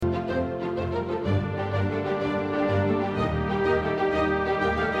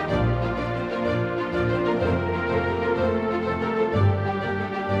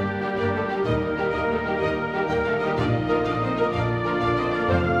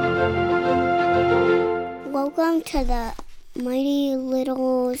Welcome to the Mighty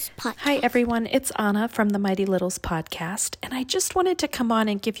Littles podcast. Hi, everyone. It's Anna from the Mighty Littles podcast, and I just wanted to come on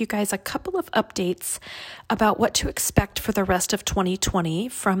and give you guys a couple of updates about what to expect for the rest of 2020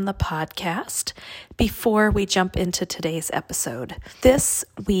 from the podcast before we jump into today's episode. This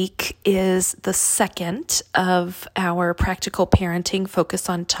week is the second of our Practical Parenting Focus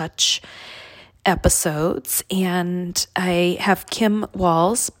on Touch episodes, and I have Kim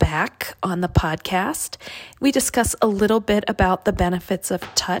Walls back on the podcast. We discuss a little bit about the benefits of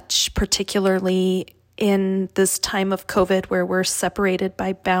touch, particularly in this time of COVID where we're separated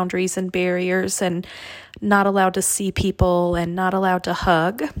by boundaries and barriers and not allowed to see people and not allowed to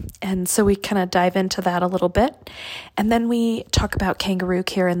hug. And so we kind of dive into that a little bit. And then we talk about kangaroo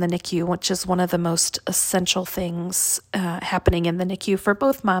care in the NICU, which is one of the most essential things happening in the NICU for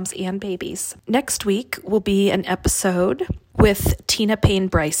both moms and babies. Next week will be an episode with Tina Payne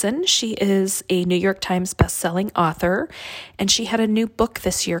Bryson. She is a New York Times bestselling author, and she had a new book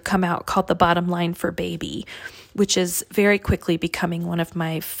this year come out called The Bottom Line for Baby, which is very quickly becoming one of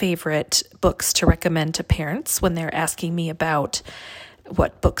my favorite books to recommend to parents when they're asking me about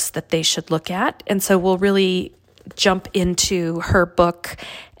what books that they should look at. And so we'll really jump into her book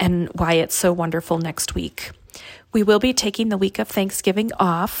and why it's so wonderful next week. We will be taking the week of Thanksgiving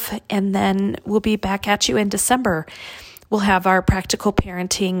off, and then we'll be back at you in December. We'll have our Practical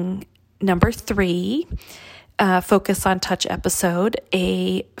Parenting number 3 Focus on Touch episode,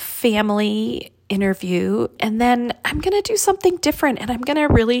 a family interview, and then I'm going to do something different, and I'm going to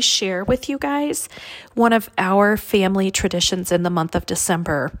really share with you guys one of our family traditions in the month of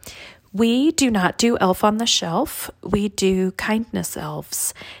December. We do not do Elf on the Shelf. We do kindness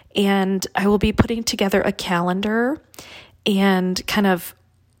elves, and I will be putting together a calendar and kind of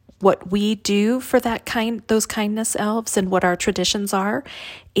what we do for those kindness elves and what our traditions are.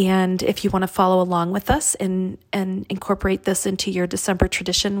 And if you want to follow along with us and incorporate this into your December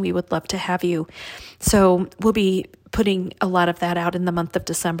tradition, we would love to have you. So we'll be putting a lot of that out in the month of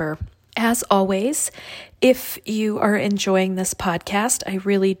December. As always, if you are enjoying this podcast, I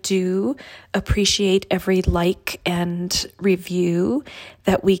really do appreciate every like and review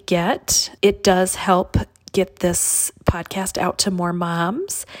that we get. It does help get this podcast out to more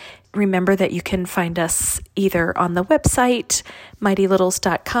moms. Remember that you can find us either on the website,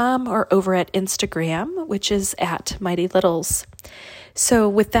 mightylittles.com, or over at Instagram, which is at mightylittles. So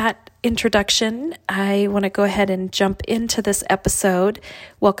with that introduction, I want to go ahead and jump into this episode,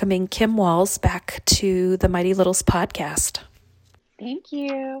 welcoming Kim Walls back to the Mighty Littles podcast. Thank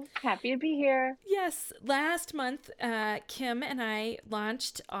you. Happy to be here. Yes. Last month, Kim and I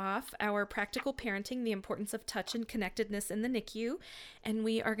launched off our Practical Parenting, the Importance of Touch and Connectedness in the NICU, and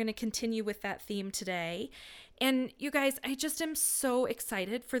we are going to continue with that theme today. And you guys, I just am so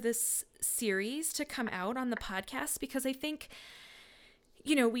excited for this series to come out on the podcast because I think,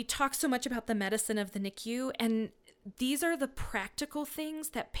 we talk so much about the medicine of the NICU, and these are the practical things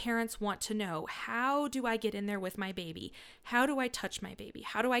that parents want to know. How do I get in there with my baby? How do I touch my baby?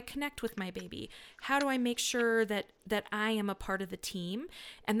 How do I connect with my baby? How do I make sure that I am a part of the team?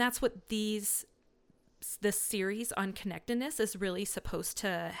 And that's what this series on connectedness is really supposed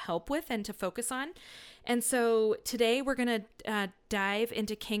to help with and to focus on. And so today we're going to dive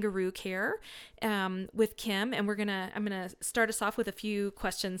into kangaroo care with Kim, and I'm going to start us off with a few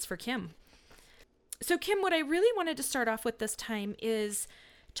questions for Kim. So Kim, what I really wanted to start off with this time is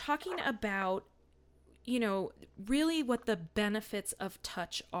talking about, really what the benefits of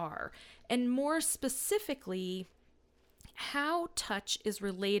touch are, and more specifically, how touch is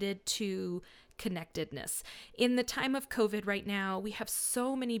related to connectedness. In the time of COVID right now, we have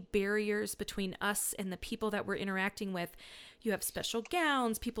so many barriers between us and the people that we're interacting with. You have special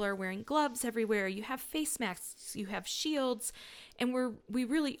gowns, people are wearing gloves everywhere, you have face masks, you have shields, and we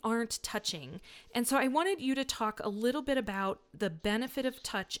really aren't touching. And so I wanted you to talk a little bit about the benefit of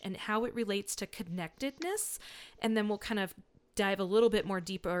touch and how it relates to connectedness, and then we'll kind of dive a little bit more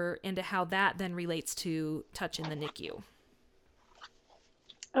deeper into how that then relates to touch in the NICU.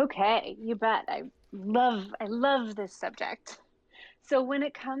 Okay, you bet. I love this subject. So when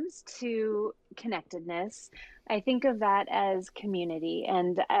it comes to connectedness, I think of that as community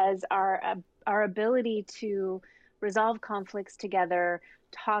and as our ability to resolve conflicts together,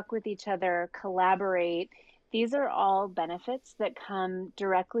 talk with each other, collaborate. These are all benefits that come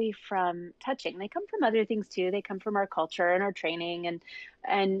directly from touching. They come from other things too. They come from our culture and our training,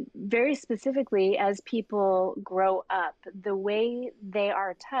 and very specifically, as people grow up, the way they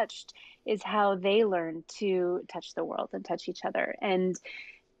are touched is how they learn to touch the world and touch each other. And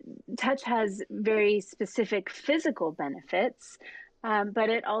touch has very specific physical benefits, but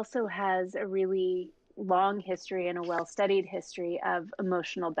it also has a really long history and a well-studied history of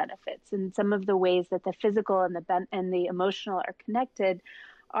emotional benefits. And some of the ways that the physical and the emotional are connected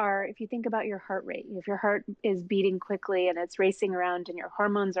are, if you think about your heart rate, if your heart is beating quickly and it's racing around and your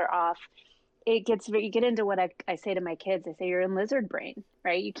hormones are off, you get into what I say to my kids. I say, you're in lizard brain,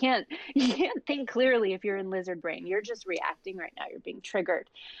 right? You can't think clearly if you're in lizard brain. You're just reacting right now. You're being triggered.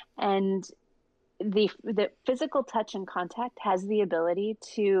 And the physical touch and contact has the ability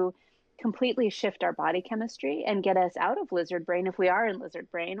to completely shift our body chemistry and get us out of lizard brain if we are in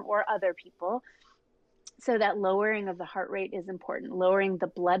lizard brain, or other people. So that lowering of the heart rate is important, lowering the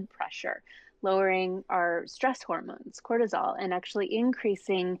blood pressure, lowering our stress hormones, cortisol, and actually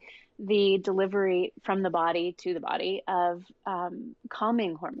increasing the delivery from the body to the body of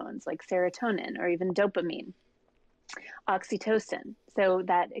calming hormones like serotonin or even dopamine, oxytocin. So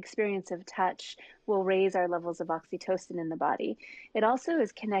that experience of touch will raise our levels of oxytocin in the body. It also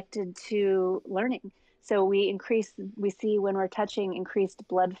is connected to learning. So we see when we're touching increased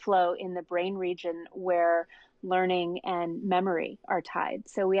blood flow in the brain region where learning and memory are tied.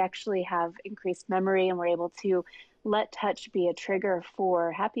 So we actually have increased memory, and we're able to let touch be a trigger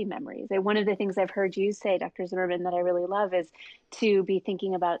for happy memories. And one of the things I've heard you say, Dr. Zimmerman, that I really love is to be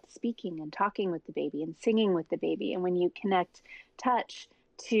thinking about speaking and talking with the baby and singing with the baby. And when you connect touch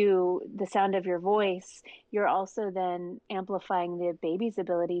to the sound of your voice, you're also then amplifying the baby's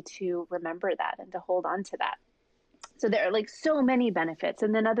ability to remember that and to hold on to that. So there are like so many benefits.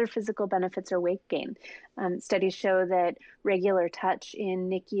 And then other physical benefits are weight gain. Studies show that regular touch in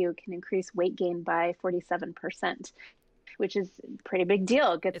NICU can increase weight gain by 47%, which is a pretty big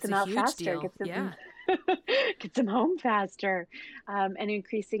deal. Gets them out faster, gets them home faster, and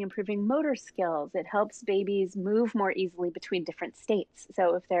improving motor skills. It helps babies move more easily between different states.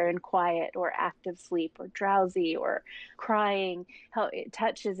 So if they're in quiet or active sleep or drowsy or crying,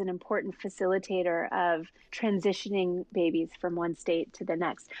 touch is an important facilitator of transitioning babies from one state to the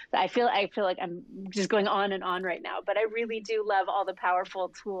next. I feel like I'm just going on and on right now, but I really do love all the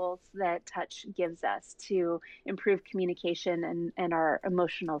powerful tools that touch gives us to improve communication and our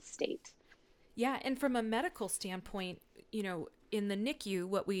emotional state. Yeah, and from a medical standpoint, in the NICU,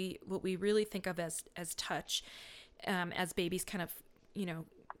 what we really think of as touch, as babies kind of,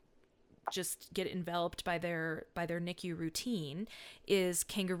 just get enveloped by their NICU routine, is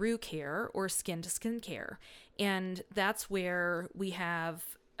kangaroo care or skin to skin care, and that's where we have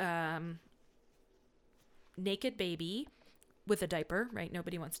naked baby with a diaper, right?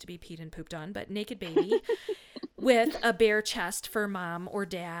 Nobody wants to be peed and pooped on, but naked baby with a bare chest for mom or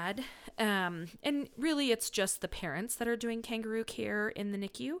dad. And really it's just the parents that are doing kangaroo care in the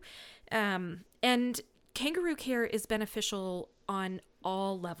NICU. And kangaroo care is beneficial on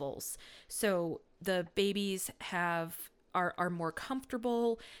all levels. So the babies are more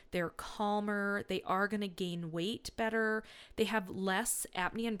comfortable, they're calmer, they are going to gain weight better, they have less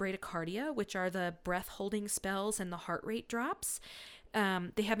apnea and bradycardia, which are the breath holding spells and the heart rate drops.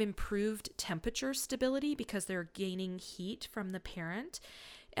 They have improved temperature stability because they're gaining heat from the parent.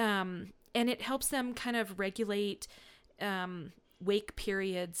 And it helps them kind of regulate wake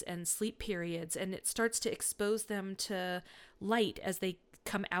periods and sleep periods, and it starts to expose them to light as they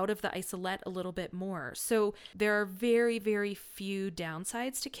come out of the isolette a little bit more. So there are very, very few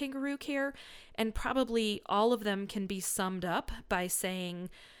downsides to kangaroo care, and probably all of them can be summed up by saying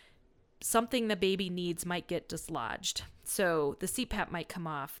something the baby needs might get dislodged. So the CPAP might come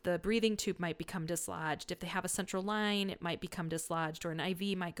off, the breathing tube might become dislodged. If they have a central line, it might become dislodged, or an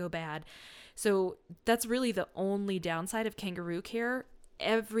IV might go bad. So that's really the only downside of kangaroo care.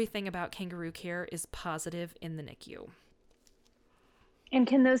 Everything about kangaroo care is positive in the NICU. And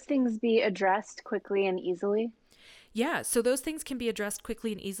can those things be addressed quickly and easily? Yeah, so those things can be addressed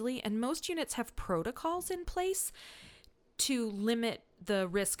quickly and easily, and most units have protocols in place to limit the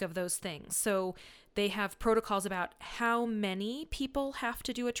risk of those things. So they have protocols about how many people have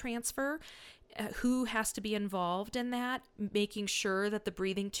to do a transfer, who has to be involved in that, making sure that the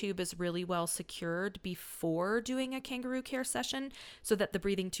breathing tube is really well secured before doing a kangaroo care session so that the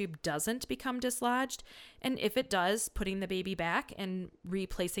breathing tube doesn't become dislodged. And if it does, putting the baby back and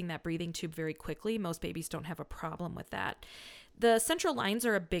replacing that breathing tube very quickly. Most babies don't have a problem with that. The central lines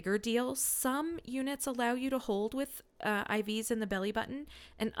are a bigger deal. Some units allow you to hold with IVs in the belly button,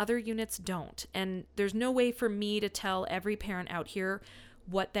 and other units don't. And there's no way for me to tell every parent out here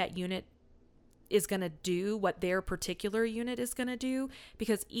what that unit is going to do, what their particular unit is going to do,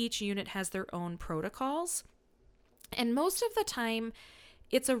 because each unit has their own protocols. And most of the time,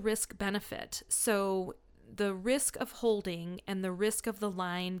 it's a risk benefit. So the risk of holding and the risk of the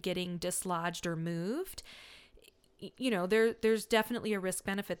line getting dislodged or moved, there's definitely a risk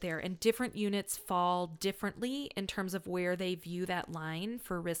benefit there, and different units fall differently in terms of where they view that line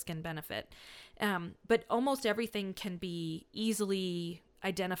for risk and benefit. But almost everything can be easily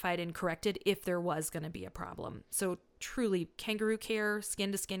identified and corrected if there was going to be a problem. So truly, kangaroo care,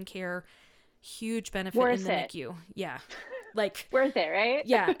 skin to skin care, huge benefit in the NICU. Yeah. Like worth it, right?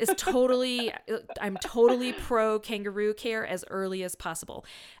 Yeah, I'm totally pro kangaroo care as early as possible.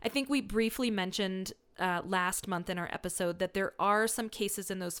 I think we briefly mentioned last month in our episode that there are some cases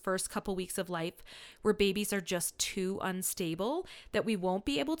in those first couple weeks of life where babies are just too unstable that we won't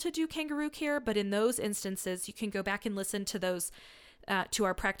be able to do kangaroo care. But in those instances, you can go back and listen to those to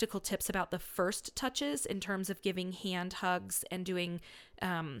our practical tips about the first touches in terms of giving hand hugs and doing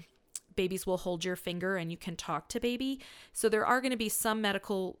babies will hold your finger and you can talk to baby. So there are going to be some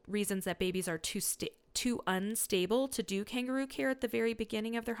medical reasons that babies are too unstable to do kangaroo care at the very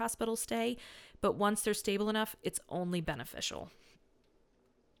beginning of their hospital stay. But once they're stable enough, it's only beneficial.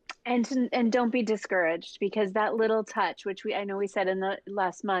 And don't be discouraged, because that little touch, which I know we said in the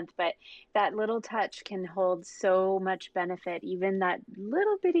last month, but that little touch can hold so much benefit. Even that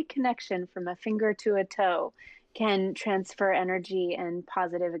little bitty connection from a finger to a toe can transfer energy and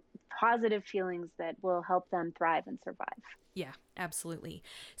positive feelings that will help them thrive and survive. Yeah, absolutely.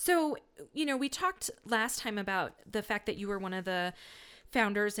 So, we talked last time about the fact that you were one of the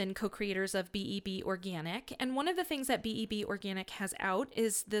founders and co-creators of BEB Organic. And one of the things that BEB Organic has out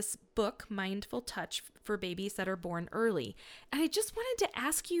is this book, Mindful Touch for Babies That Are Born Early. And I just wanted to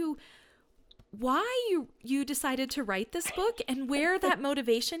ask you why you decided to write this book and where that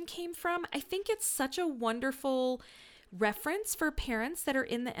motivation came from. I think it's such a wonderful reference for parents that are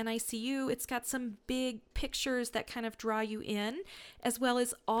in the NICU. It's got some big pictures that kind of draw you in, as well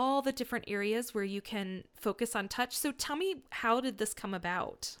as all the different areas where you can focus on touch. So tell me, how did this come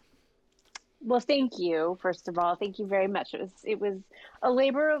about? Well, thank you. First of all, thank you very much. It was a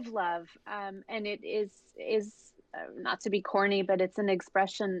labor of love, and it is not to be corny, but it's an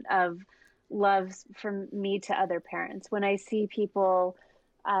expression of love from me to other parents. When I see people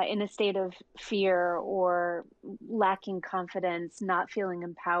in a state of fear or lacking confidence, not feeling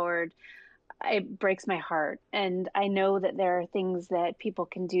empowered, it breaks my heart. And I know that there are things that people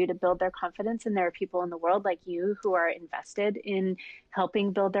can do to build their confidence. And there are people in the world like you who are invested in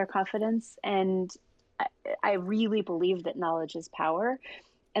helping build their confidence. And I really believe that knowledge is power.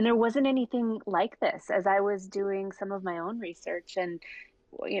 And there wasn't anything like this as I was doing some of my own research and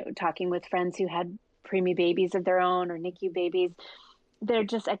talking with friends who had preemie babies of their own or NICU babies.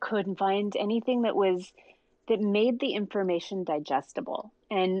 I couldn't find anything that made the information digestible.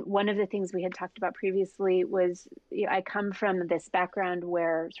 And one of the things we had talked about previously was, I come from this background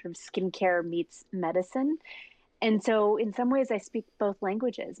where sort of skincare meets medicine. And so in some ways I speak both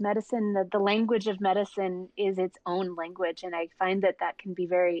languages. Medicine, the language of medicine is its own language. And I find that can be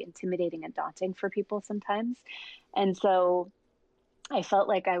very intimidating and daunting for people sometimes. And so I felt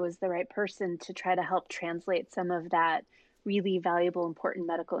like I was the right person to try to help translate some of that really valuable, important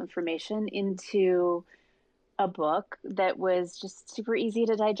medical information into a book that was just super easy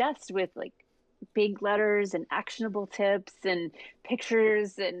to digest, with like big letters and actionable tips and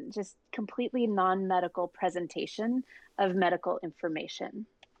pictures and just completely non-medical presentation of medical information.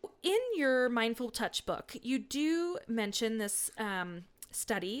 In your Mindful Touch book, you do mention this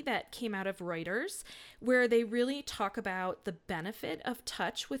study that came out of Reuters, where they really talk about the benefit of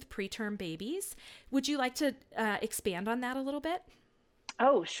touch with preterm babies. Would you like to expand on that a little bit?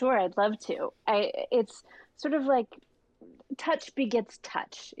 Oh, sure. I'd love to. It's sort of like touch begets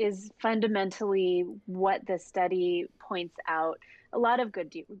touch is fundamentally what the study points out. A lot of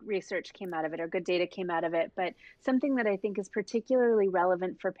good research came out of it, or good data came out of it, but something that I think is particularly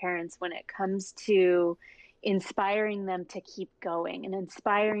relevant for parents when it comes to inspiring them to keep going and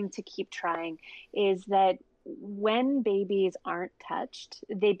inspiring to keep trying is that when babies aren't touched,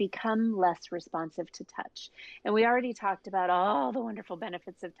 they become less responsive to touch. And we already talked about all the wonderful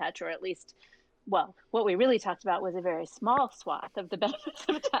benefits of touch, or at least, well, what we really talked about was a very small swath of the benefits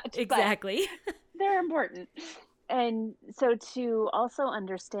of touch. Exactly. They're important. And so to also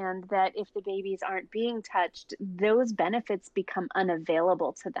understand that if the babies aren't being touched, those benefits become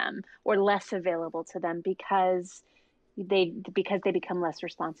unavailable to them or less available to them because they become less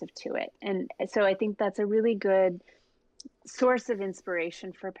responsive to it. And so I think that's a really good source of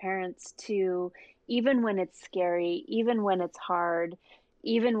inspiration for parents to, even when it's scary, even when it's hard,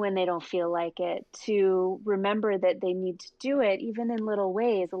 even when they don't feel like it, to remember that they need to do it, even in little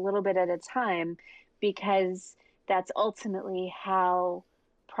ways, a little bit at a time, because that's ultimately how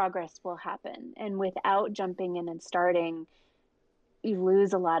progress will happen. And without jumping in and starting, you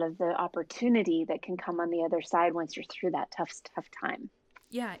lose a lot of the opportunity that can come on the other side once you're through that tough time.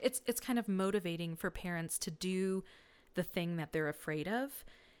 Yeah, it's kind of motivating for parents to do the thing that they're afraid of,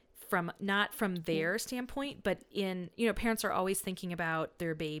 from not from their standpoint, but parents are always thinking about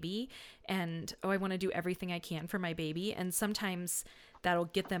their baby and, I want to do everything I can for my baby. And sometimes that'll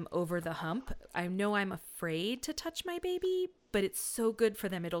get them over the hump. I know I'm afraid to touch my baby, but it's so good for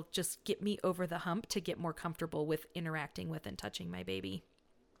them. It'll just get me over the hump to get more comfortable with interacting with and touching my baby.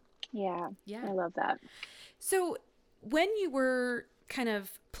 Yeah. I love that. So when you were kind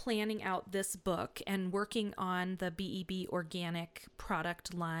of planning out this book and working on the BEB organic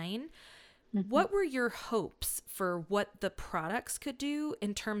product line, what were your hopes for what the products could do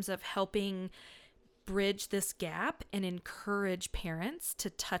in terms of helping bridge this gap and encourage parents to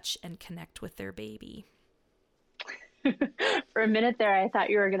touch and connect with their baby? For a minute there, I thought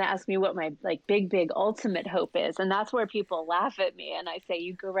you were going to ask me what my big ultimate hope is. And that's where people laugh at me. And I say,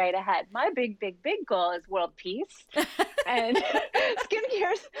 you go right ahead. My big goal is world peace. And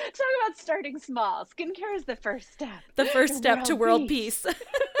skincare, talk about starting small. Skincare is the first step. The first step to world peace. But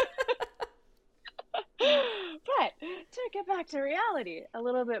to get back to reality a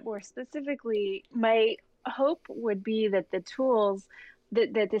little bit more specifically, my hope would be that the tools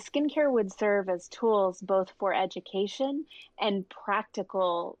that the skincare would serve as tools both for education and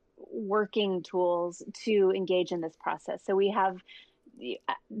practical working tools to engage in this process. So we have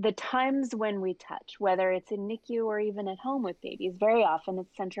the times when we touch, whether it's in NICU or even at home with babies, very often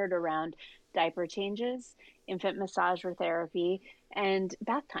it's centered around diaper changes, infant massage or therapy, and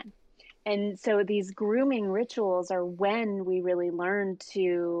bath time. And so these grooming rituals are when we really learn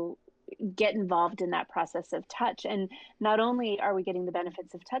to get involved in that process of touch. And not only are we getting the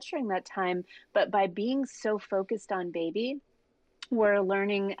benefits of touch during that time, but by being so focused on baby, we're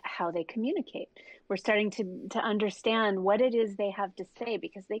learning how they communicate. We're starting to understand what it is they have to say,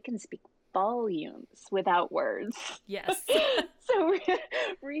 because they can speak volumes without words. Yes. So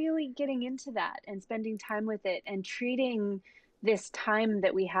really getting into that and spending time with it and treating this time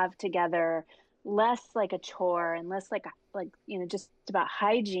that we have together less like a chore and less like just about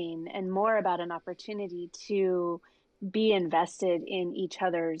hygiene, and more about an opportunity to be invested in each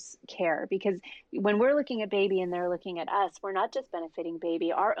other's care. Because when we're looking at baby and they're looking at us, we're not just benefiting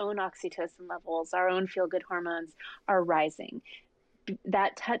baby. Our own oxytocin levels, our own feel-good hormones are rising.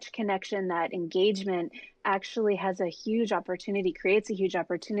 That touch connection, that engagement actually has a huge opportunity, creates a huge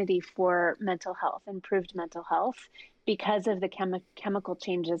opportunity for mental health, improved mental health, because of the chemical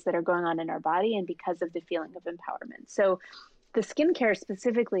changes that are going on in our body and because of the feeling of empowerment. So the skincare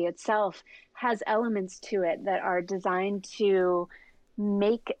specifically itself has elements to it that are designed to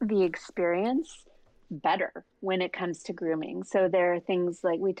make the experience better when it comes to grooming. So there are things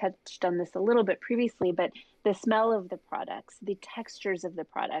like, we touched on this a little bit previously, but the smell of the products, the textures of the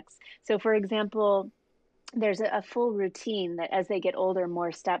products. So for example, there's a full routine that as they get older,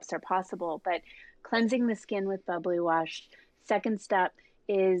 more steps are possible, but cleansing the skin with bubbly wash. Second step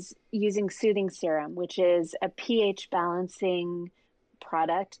is using soothing serum, which is a pH balancing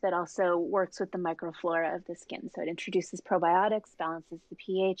product that also works with the microflora of the skin. So it introduces probiotics, balances the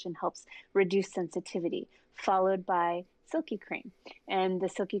pH, and helps reduce sensitivity, followed by Silky Cream. And the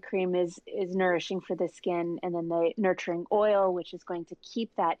Silky Cream is nourishing for the skin. And then the nurturing oil, which is going to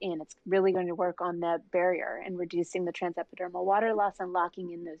keep that in. It's really going to work on the barrier and reducing the transepidermal water loss and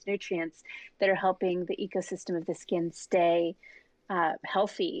locking in those nutrients that are helping the ecosystem of the skin stay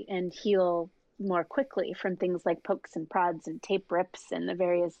healthy and heal more quickly from things like pokes and prods and tape rips and the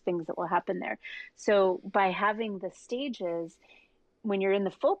various things that will happen there. So by having the stages, when you're in the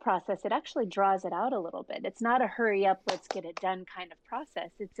full process, it actually draws it out a little bit. It's not a hurry up, let's get it done kind of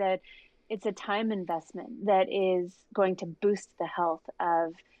process. It's a time investment that is going to boost the health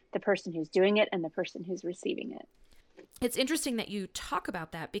of the person who's doing it and the person who's receiving it. It's interesting that you talk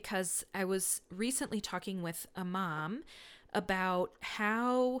about that, because I was recently talking with a mom about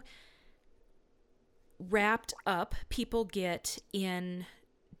how wrapped up people get in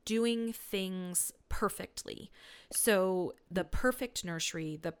doing things perfectly. So the perfect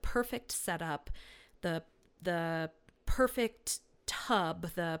nursery, the perfect setup, the perfect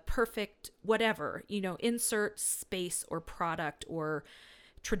tub, the perfect whatever, insert space or product or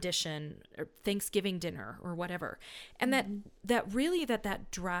tradition or Thanksgiving dinner or whatever. And that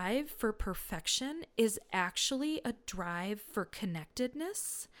drive for perfection is actually a drive for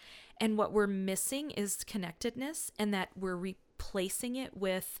connectedness. And what we're missing is connectedness, and that we're replacing it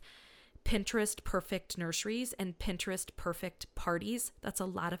with Pinterest perfect nurseries and Pinterest perfect parties. That's a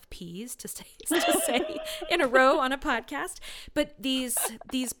lot of P's to say in a row on a podcast. But these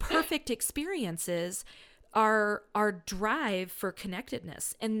perfect experiences our drive for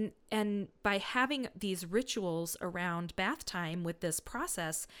connectedness. And by having these rituals around bath time with this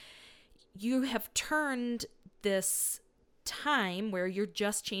process, you have turned this time where you're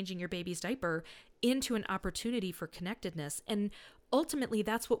just changing your baby's diaper into an opportunity for connectedness. And ultimately,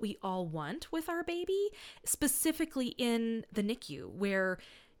 that's what we all want with our baby, specifically in the NICU, where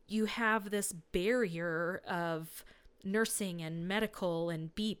you have this barrier of nursing and medical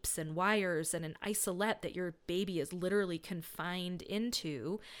and beeps and wires and an isolette that your baby is literally confined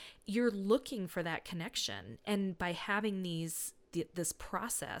into. You're looking for that connection. And by having this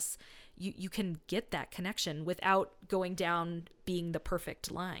process, you can get that connection without going down being the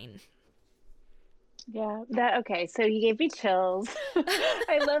perfect line. Yeah, okay. So you gave me chills.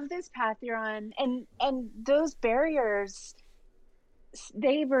 I love this path you're on. And those barriers,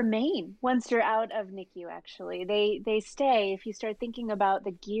 they remain once you're out of NICU, actually. They stay. If you start thinking about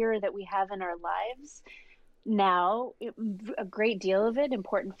the gear that we have in our lives now, a great deal of it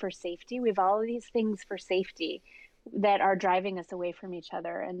important for safety. We have all of these things for safety that are driving us away from each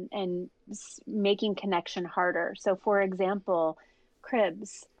other and making connection harder. So for example,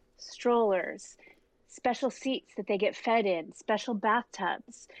 cribs, strollers, special seats that they get fed in, special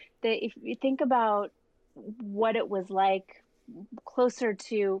bathtubs. If you think about what it was like closer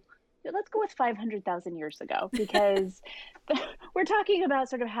to, let's go with 500,000 years ago, because we're talking about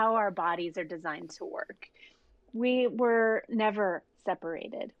sort of how our bodies are designed to work. We were never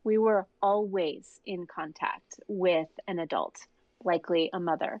separated. We were always in contact with an adult, likely a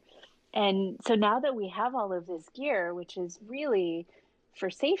mother. And so now that we have all of this gear, which is really for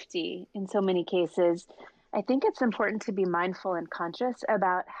safety in so many cases, I think it's important to be mindful and conscious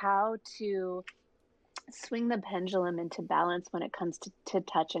about how to swing the pendulum into balance when it comes to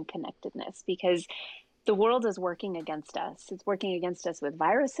touch and connectedness, because the world is working against us. It's working against us with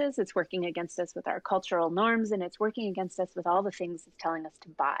viruses. It's working against us with our cultural norms, and it's working against us with all the things it's telling us to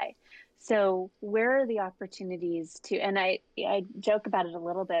buy. So where are the opportunities to, and I joke about it a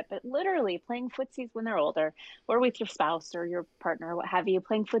little bit, but literally playing footsies when they're older, or with your spouse or your partner, what have you,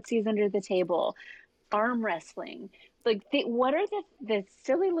 playing footsies under the table, arm wrestling. Like, what are the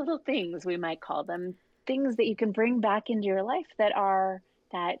silly little things, we might call them, things that you can bring back into your life that are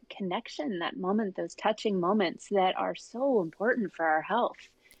that connection, that moment, those touching moments that are so important for our health.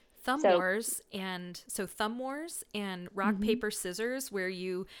 Thumb wars and rock, paper, scissors, where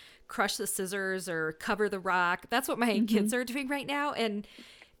you crush the scissors or cover the rock. That's what my kids are doing right now. And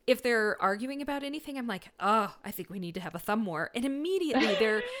if they're arguing about anything, I'm like, oh, I think we need to have a thumb war. And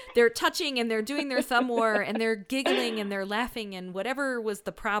immediately they're touching and they're doing their thumb war and they're giggling and they're laughing, and whatever was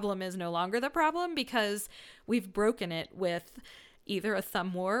the problem is no longer the problem, because we've broken it with either a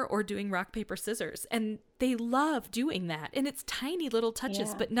thumb war or doing rock, paper, scissors. And they love doing that. And it's tiny little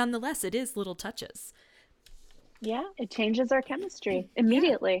touches, but nonetheless, it is little touches. Yeah, it changes our chemistry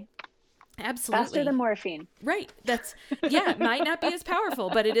immediately. Yeah, absolutely. Faster than morphine. Right. It might not be as powerful,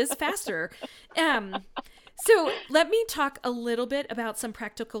 but it is faster. So let me talk a little bit about some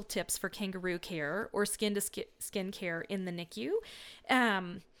practical tips for kangaroo care or skin care in the NICU.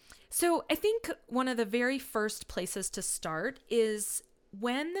 So I think one of the very first places to start is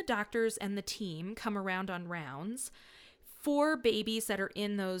when the doctors and the team come around on rounds for babies that are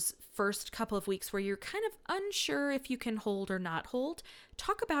in those first couple of weeks where you're kind of unsure if you can hold or not hold.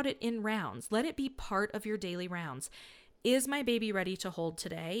 Talk about it in rounds. Let it be part of your daily rounds. Is my baby ready to hold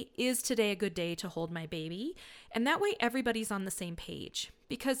today? Is today a good day to hold my baby? And that way everybody's on the same page,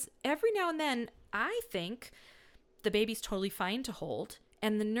 because every now and then I think the baby's totally fine to hold,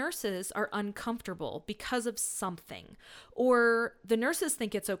 and the nurses are uncomfortable because of something. Or the nurses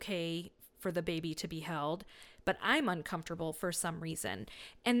think it's okay for the baby to be held, but I'm uncomfortable for some reason.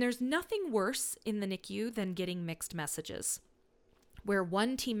 And there's nothing worse in the NICU than getting mixed messages, where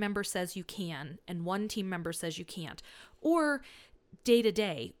one team member says you can and one team member says you can't. Or day to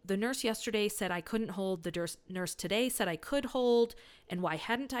day, the nurse yesterday said I couldn't hold, the nurse today said I could hold, and why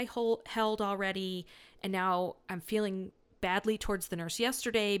hadn't I held already? And now I'm feeling badly towards the nurse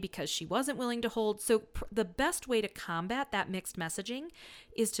yesterday because she wasn't willing to hold. So the best way to combat that mixed messaging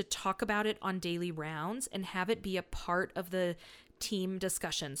is to talk about it on daily rounds and have it be a part of the team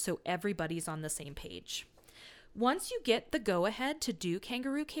discussion so everybody's on the same page. Once you get the go-ahead to do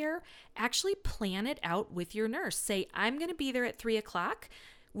kangaroo care, actually plan it out with your nurse. Say, I'm going to be there at 3:00.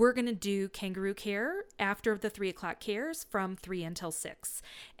 We're going to do kangaroo care after the 3:00 cares from 3 until 6.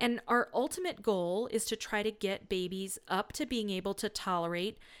 And our ultimate goal is to try to get babies up to being able to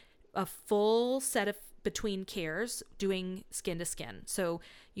tolerate a full set of between cares doing skin to skin. So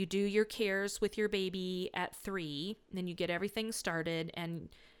you do your cares with your baby at 3, then you get everything started and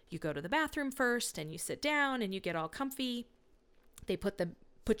you go to the bathroom first and you sit down and you get all comfy. They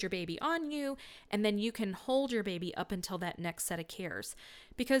put your baby on you, and then you can hold your baby up until that next set of cares.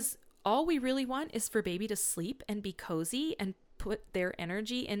 Because all we really want is for baby to sleep and be cozy and put their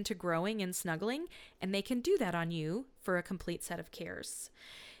energy into growing and snuggling, and they can do that on you for a complete set of cares.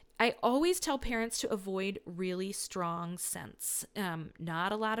 I always tell parents to avoid really strong scents,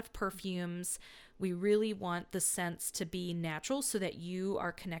 not a lot of perfumes. We really want the scents to be natural so that you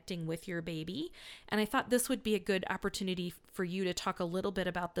are connecting with your baby. And I thought this would be a good opportunity for you to talk a little bit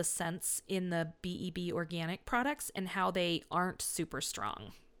about the scents in the BEB organic products and how they aren't super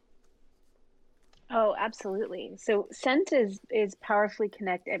strong. Oh, absolutely. So scent is powerfully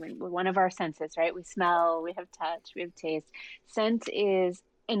connected. I mean, one of our senses, right? We smell, we have touch, we have taste. Scent is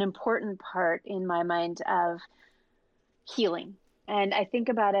an important part in my mind of healing. And I think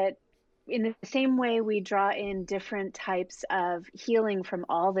about it in the same way we draw in different types of healing from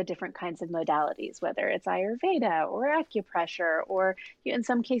all the different kinds of modalities, whether it's Ayurveda or acupressure, or in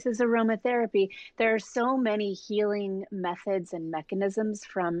some cases, aromatherapy. There are so many healing methods and mechanisms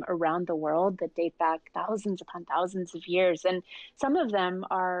from around the world that date back thousands upon thousands of years. And some of them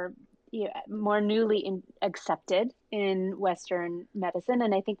are more newly accepted in Western medicine.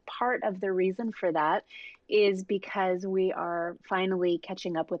 And I think part of the reason for that is because we are finally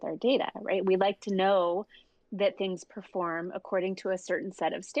catching up with our data, right? We like to know that things perform according to a certain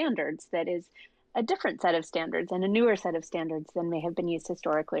set of standards that is a different set of standards and a newer set of standards than may have been used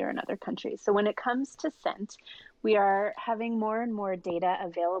historically or in other countries. So when it comes to scent, we are having more and more data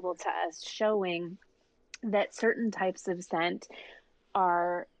available to us showing that certain types of scent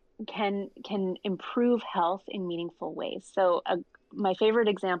can improve health in meaningful ways. So my favorite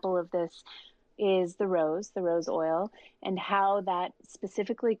example of this is the rose oil, and how that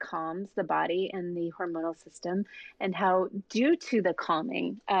specifically calms the body and the hormonal system, and how due to the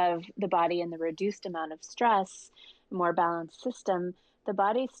calming of the body and the reduced amount of stress, more balanced system, the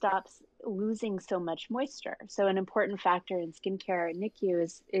body stops losing so much moisture. So an important factor in skincare NICU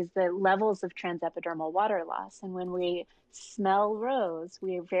is the levels of transepidermal water loss. And when we smell rose,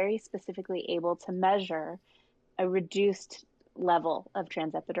 we are very specifically able to measure a reduced level of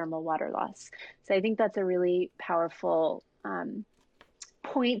transepidermal water loss. So I think that's a really powerful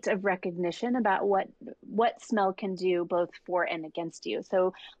point of recognition about what smell can do both for and against you.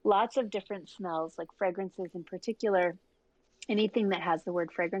 So lots of different smells, like fragrances in particular. Anything that has the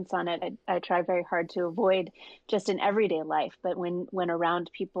word fragrance on it, I try very hard to avoid just in everyday life. But when around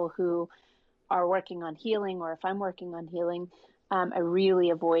people who are working on healing, or if I'm working on healing, I really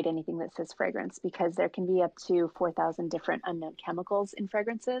avoid anything that says fragrance, because there can be up to 4,000 different unknown chemicals in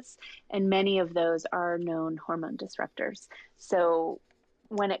fragrances, and many of those are known hormone disruptors. So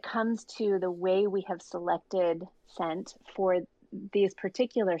when it comes to the way we have selected scent for these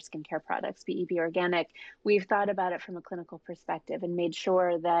particular skincare products, BEB Organic, we've thought about it from a clinical perspective and made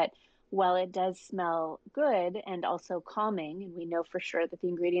sure that while it does smell good and also calming, and we know for sure that the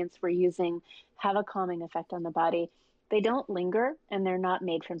ingredients we're using have a calming effect on the body, they don't linger, and they're not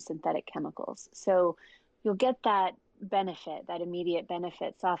made from synthetic chemicals. So you'll get that benefit, that immediate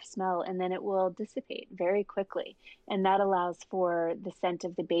benefit, soft smell, and then it will dissipate very quickly. And that allows for the scent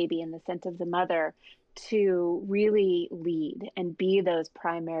of the baby and the scent of the mother to really lead and be those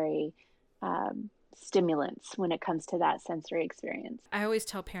primary stimulants when it comes to that sensory experience. I always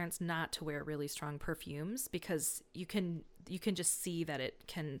tell parents not to wear really strong perfumes, because you can just see that it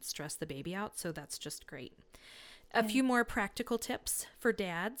can stress the baby out. So that's just great. A few more practical tips for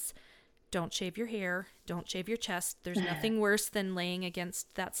dads. Don't shave your hair. Don't shave your chest. There's nothing worse than laying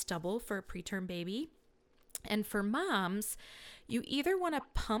against that stubble for a preterm baby. And for moms, you either want to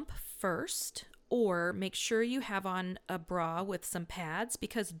pump first, or make sure you have on a bra with some pads,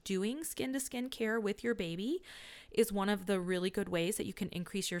 because doing skin-to-skin care with your baby is one of the really good ways that you can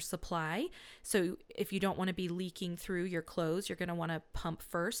increase your supply. So if you don't want to be leaking through your clothes, you're going to want to pump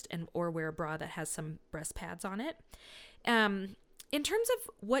first or wear a bra that has some breast pads on it. In terms of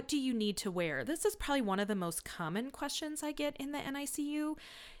what do you need to wear, this is probably one of the most common questions I get in the NICU.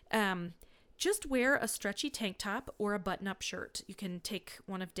 Just wear a stretchy tank top or a button-up shirt. You can take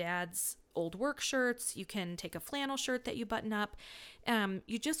one of Dad's old work shirts. You can take a flannel shirt that you button up.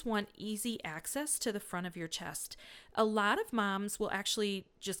 You just want easy access to the front of your chest. A lot of moms will actually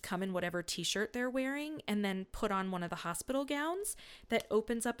just come in whatever t-shirt they're wearing and then put on one of the hospital gowns that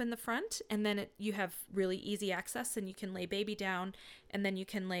opens up in the front, and then you have really easy access, and you can lay baby down, and then you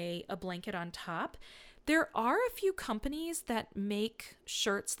can lay a blanket on top. There are a few companies that make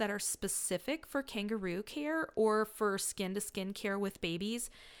shirts that are specific for kangaroo care or for skin-to-skin care with babies,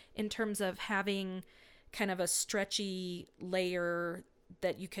 in terms of having kind of a stretchy layer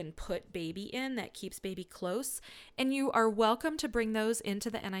that you can put baby in that keeps baby close. And you are welcome to bring those into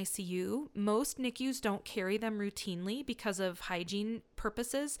the NICU. Most NICUs don't carry them routinely because of hygiene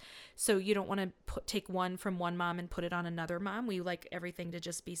purposes. So you don't want to take one from one mom and put it on another mom. We like everything to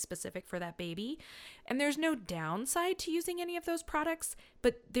just be specific for that baby. And there's no downside to using any of those products,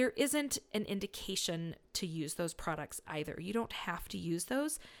 but there isn't an indication to use those products either. You don't have to use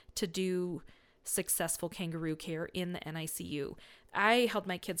those to do successful kangaroo care in the NICU. I held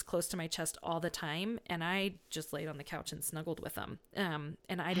my kids close to my chest all the time, and I just laid on the couch and snuggled with them. And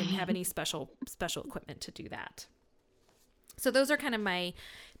I didn't have any special equipment to do that. So those are kind of my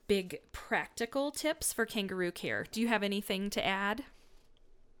big practical tips for kangaroo care. Do you have anything to add?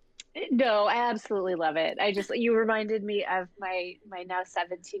 No, I absolutely love it. You reminded me of my now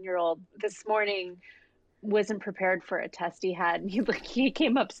 17-year-old this morning. Wasn't prepared for a test he had. And he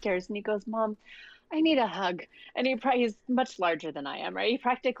came upstairs and he goes, "Mom, I need a hug." And he's much larger than I am, right? He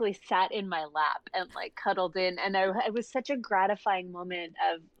practically sat in my lap and like cuddled in. And it was such a gratifying moment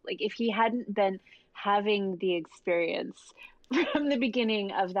of like, if he hadn't been having the experience from the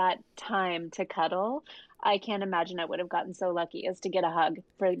beginning of that time to cuddle, I can't imagine I would have gotten so lucky as to get a hug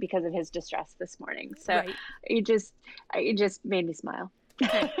because of his distress this morning. So right. it just made me smile.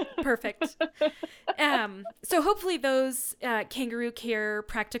 Okay, perfect. So hopefully those kangaroo care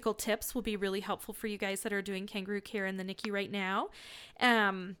practical tips will be really helpful for you guys that are doing kangaroo care in the NICU right now.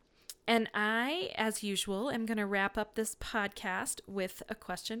 And I, as usual, am going to wrap up this podcast with a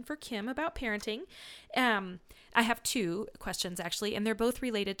question for Kim about parenting. I have two questions, actually, and they're both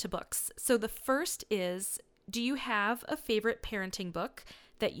related to books. So the first is, do you have a favorite parenting book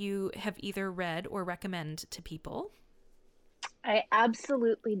that you have either read or recommend to people? I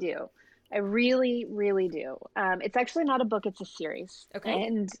absolutely do. I really, really do. It's actually not a book, it's a series. Okay.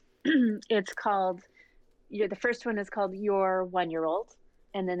 And it's called, the first one is called Your 1-Year-Old.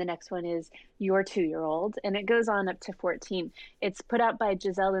 And then the next one is Your 2-Year-Old. And it goes on up to 14. It's put out by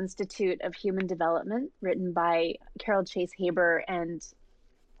Giselle Institute of Human Development, written by Carol Chase Haber and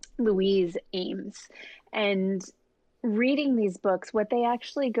Louise Ames. And reading these books, what they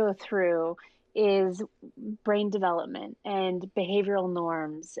actually go through is brain development and behavioral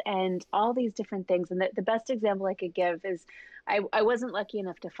norms and all these different things. And the best example I could give is I wasn't lucky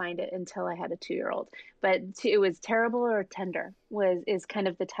enough to find it until I had a 2-year-old, but it was Terrible or Tender is kind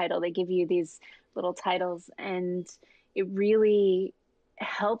of the title. They give you these little titles, and it really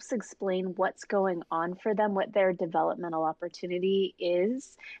helps explain what's going on for them, what their developmental opportunity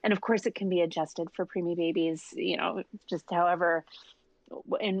is. And of course it can be adjusted for preemie babies, just however,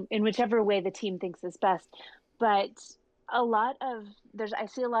 in whichever way the team thinks is best. But I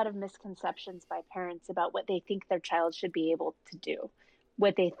see a lot of misconceptions by parents about what they think their child should be able to do,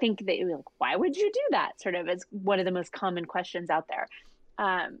 what they think why would you do that? Sort of is one of the most common questions out there.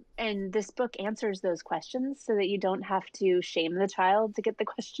 And this book answers those questions so that you don't have to shame the child to get the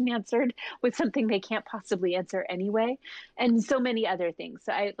question answered with something they can't possibly answer anyway, and so many other things.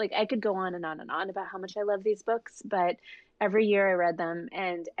 So I could go on and on and on about how much I love these books, but every year I read them,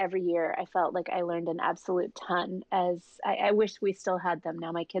 and every year I felt like I learned an absolute ton. As I wish we still had them.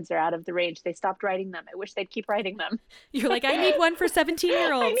 Now my kids are out of the range. They stopped writing them. I wish they'd keep writing them. You're like, I need one for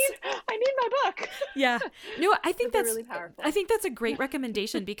 17-year-olds. I need my book. Yeah. No, I think that's really powerful. I think that's a great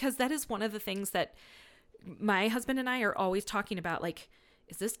recommendation, because that is one of the things that my husband and I are always talking about. Like,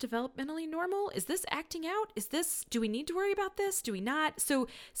 is this developmentally normal? Is this acting out? Do we need to worry about this? Do we not? So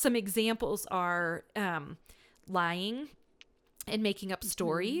some examples are lying and making up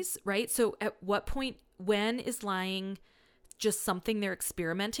stories, right? So at what point, when is lying just something they're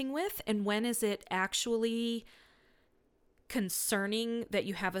experimenting with? And when is it actually concerning that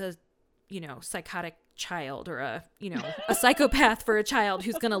you have a, psychotic child or a psychopath for a child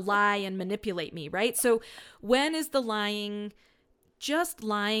who's going to lie and manipulate me, right? So when is the lying just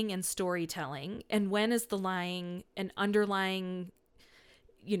lying and storytelling? And when is the lying an underlying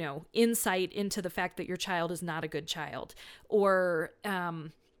insight into the fact that your child is not a good child? Or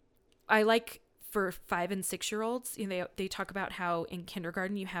I like for 5 and 6-year-olds, they talk about how in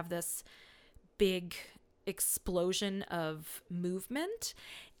kindergarten you have this big explosion of movement.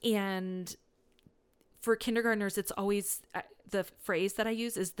 And for kindergartners, it's always the phrase that I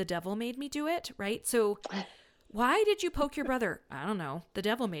use is "the devil made me do it," right? So why did you poke your brother? I don't know. The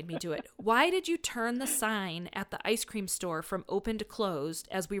devil made me do it. Why did you turn the sign at the ice cream store from open to closed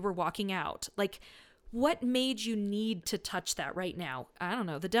as we were walking out? Like, what made you need to touch that right now? I don't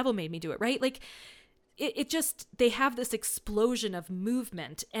know. The devil made me do it, right? Like, it just, they have this explosion of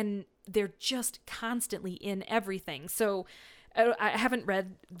movement, and they're just constantly in everything. So I haven't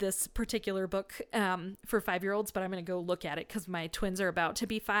read this particular book for 5-year-olds, but I'm going to go look at it because my twins are about to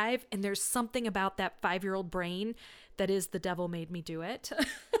be 5. And there's something about that 5-year-old brain that is the devil made me do it.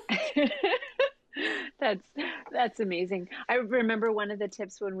 That's amazing. I remember one of the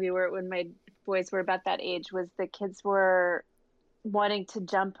tips when my boys were about that age was the kids were wanting to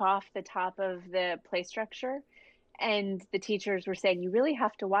jump off the top of the play structure. And the teachers were saying, you really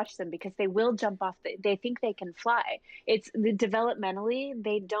have to watch them because they will jump off. They think they can fly. Developmentally,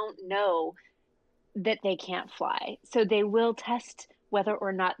 they don't know that they can't fly. So they will test whether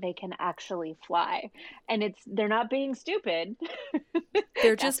or not they can actually fly. And they're not being stupid.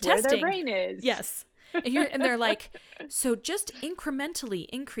 They're just testing. Where their brain is. Yes. And they're like, so just incrementally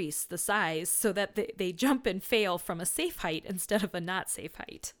increase the size so that they jump and fail from a safe height instead of a not safe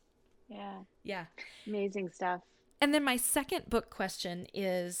height. Yeah. Yeah. Amazing stuff. And then my second book question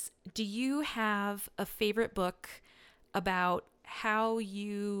is, do you have a favorite book about how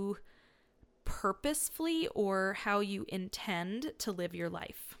you purposefully or how you intend to live your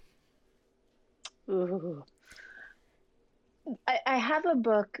life? Ooh. I have a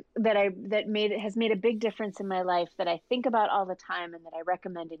book that has made a big difference in my life that I think about all the time and that I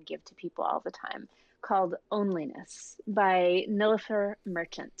recommend and give to people all the time, called Onlyness by Nilofer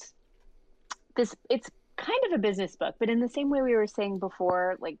Merchant. It's kind of a business book, but in the same way we were saying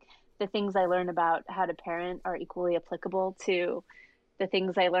before, like the things I learned about how to parent are equally applicable to the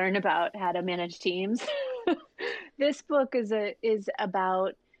things I learn about how to manage teams. This book is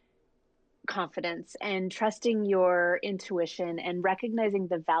about confidence and trusting your intuition and recognizing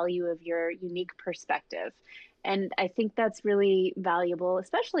the value of your unique perspective. And I think that's really valuable,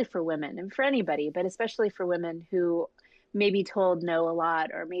 especially for women and for anybody, but especially for women who maybe told no a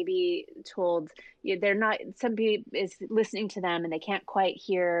lot, or maybe told somebody is listening to them and they can't quite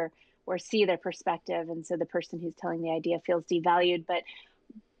hear or see their perspective. And so the person who's telling the idea feels devalued. But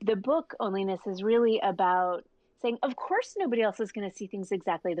the book Onlyness is really about saying, of course, nobody else is going to see things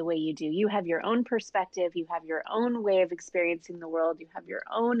exactly the way you do. You have your own perspective. You have your own way of experiencing the world. You have your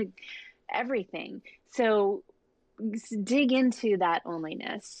own everything. So dig into that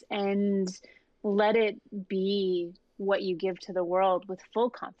onlyness and let it be what you give to the world with full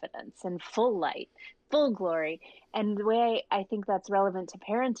confidence and full light, full glory. And the way I think that's relevant to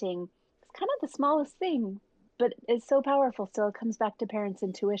parenting is kind of the smallest thing, but it's so powerful. Still, it comes back to parents'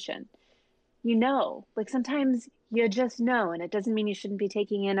 intuition. Like sometimes you just know, and it doesn't mean you shouldn't be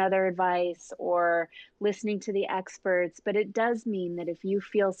taking in other advice or listening to the experts, but it does mean that if you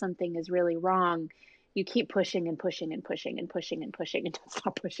feel something is really wrong, you keep pushing and pushing and pushing and pushing and pushing and don't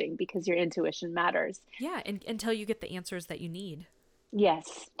stop pushing because your intuition matters. Yeah, until you get the answers that you need.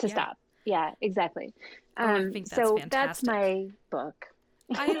 Yes, to stop. Yeah, exactly. I think that's fantastic. That's my book.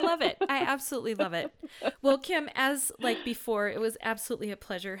 I love it. I absolutely love it. Well, Kim, as like before, it was absolutely a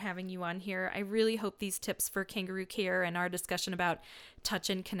pleasure having you on here. I really hope these tips for kangaroo care and our discussion about touch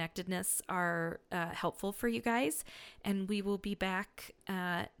and connectedness are helpful for you guys. And we will be back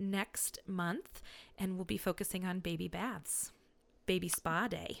next month, and we'll be focusing on baby baths, baby spa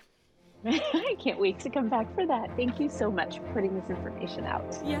day. I can't wait to come back for that. Thank you so much for putting this information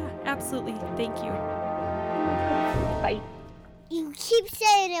out. Yeah, absolutely. Thank you. Bye. You keep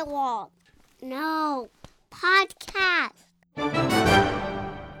saying it wrong. No. Podcast.